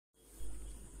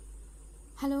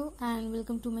Hello and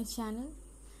welcome to my channel.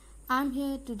 I'm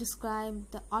here to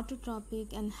describe the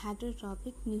autotrophic and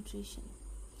heterotrophic nutrition.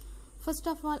 First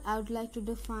of all, I would like to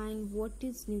define what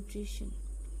is nutrition.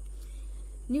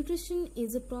 Nutrition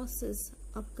is a process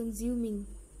of consuming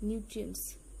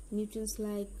nutrients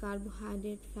like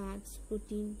carbohydrate, fats,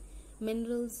 protein,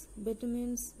 minerals,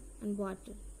 vitamins and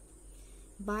water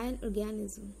by an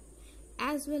organism,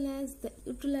 as well as the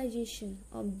utilization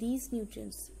of these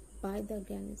nutrients by the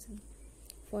organism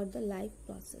for the life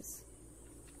process.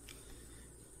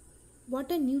 What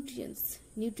are nutrients?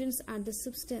 Nutrients are the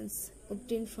substance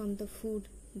obtained from the food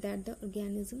that the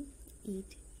organism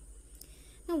eat.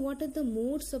 Now, what are the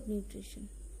modes of nutrition?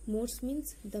 Modes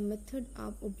means the method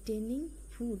of obtaining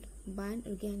food by an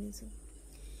organism.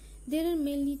 There are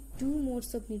mainly two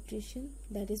modes of nutrition,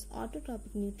 that is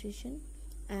autotrophic nutrition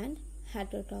and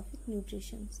heterotrophic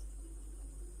nutrition.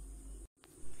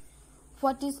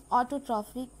 What is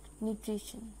autotrophic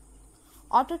nutrition?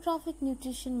 Autotrophic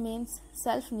nutrition means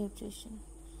self-nutrition.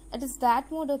 It is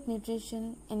that mode of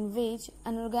nutrition in which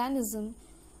an organism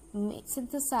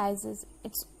synthesizes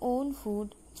its own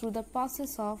food through the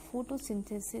process of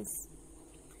photosynthesis.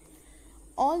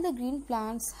 All the green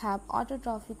plants have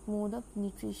autotrophic mode of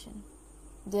nutrition.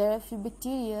 There are a few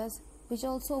bacteria which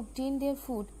also obtain their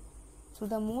food through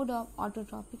the mode of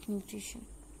autotrophic nutrition.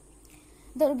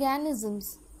 The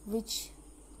organisms which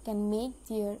can make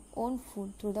their own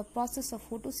food through the process of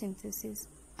photosynthesis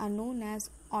are known as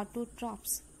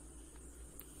autotrophs.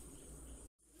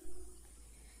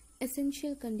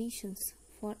 Essential conditions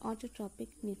for autotrophic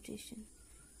nutrition.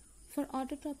 For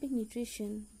autotrophic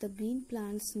nutrition, the green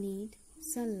plants need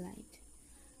sunlight,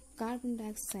 carbon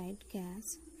dioxide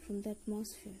gas from the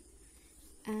atmosphere,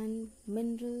 and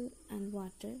mineral and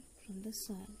water from the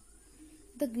soil.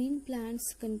 The green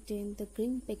plants contain the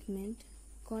green pigment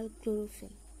called chlorophyll,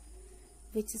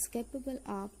 which is capable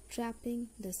of trapping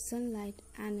the sunlight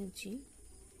energy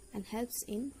and helps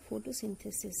in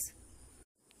photosynthesis.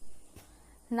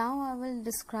 Now I will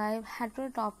describe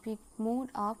heterotrophic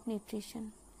mode of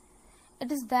nutrition. It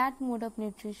is that mode of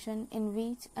nutrition in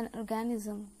which an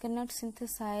organism cannot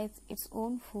synthesize its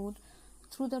own food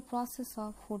through the process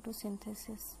of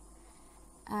photosynthesis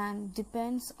and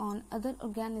depends on other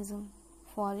organisms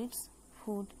for its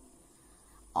food.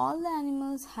 All the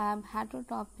animals have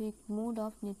heterotrophic mode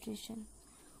of nutrition.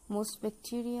 Most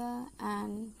bacteria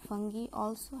and fungi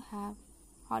also have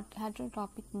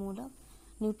heterotrophic mode of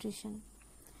nutrition.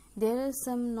 There are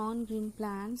some non-green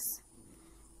plants.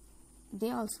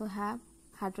 They also have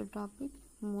heterotrophic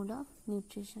mode of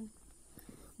nutrition.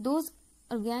 Those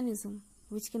organisms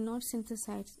which cannot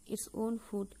synthesize its own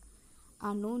food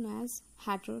are known as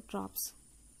heterotrophs.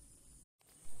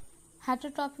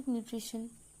 Heterotrophic nutrition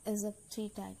is of three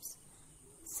types: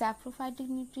 saprophytic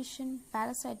nutrition,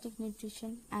 parasitic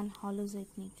nutrition and holozoic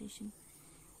nutrition.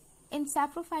 In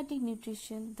saprophytic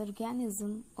nutrition, the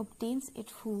organism obtains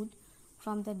its food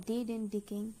from the dead and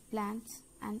decaying plants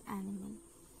and animals.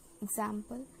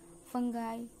 Example,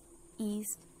 fungi,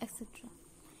 yeast, etc.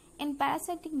 In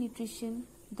parasitic nutrition,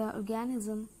 the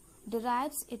organism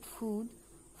derives its food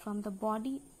from the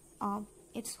body of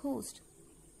its host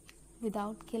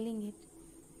without killing it.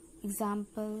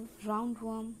 Example,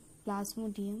 roundworm,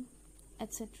 plasmodium,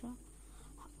 etc.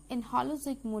 In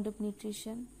holozoic mode of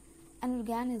nutrition, an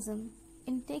organism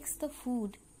intakes the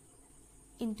food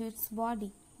into its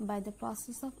body by the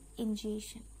process of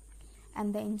ingestion,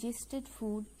 and the ingested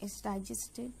food is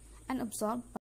digested and absorbed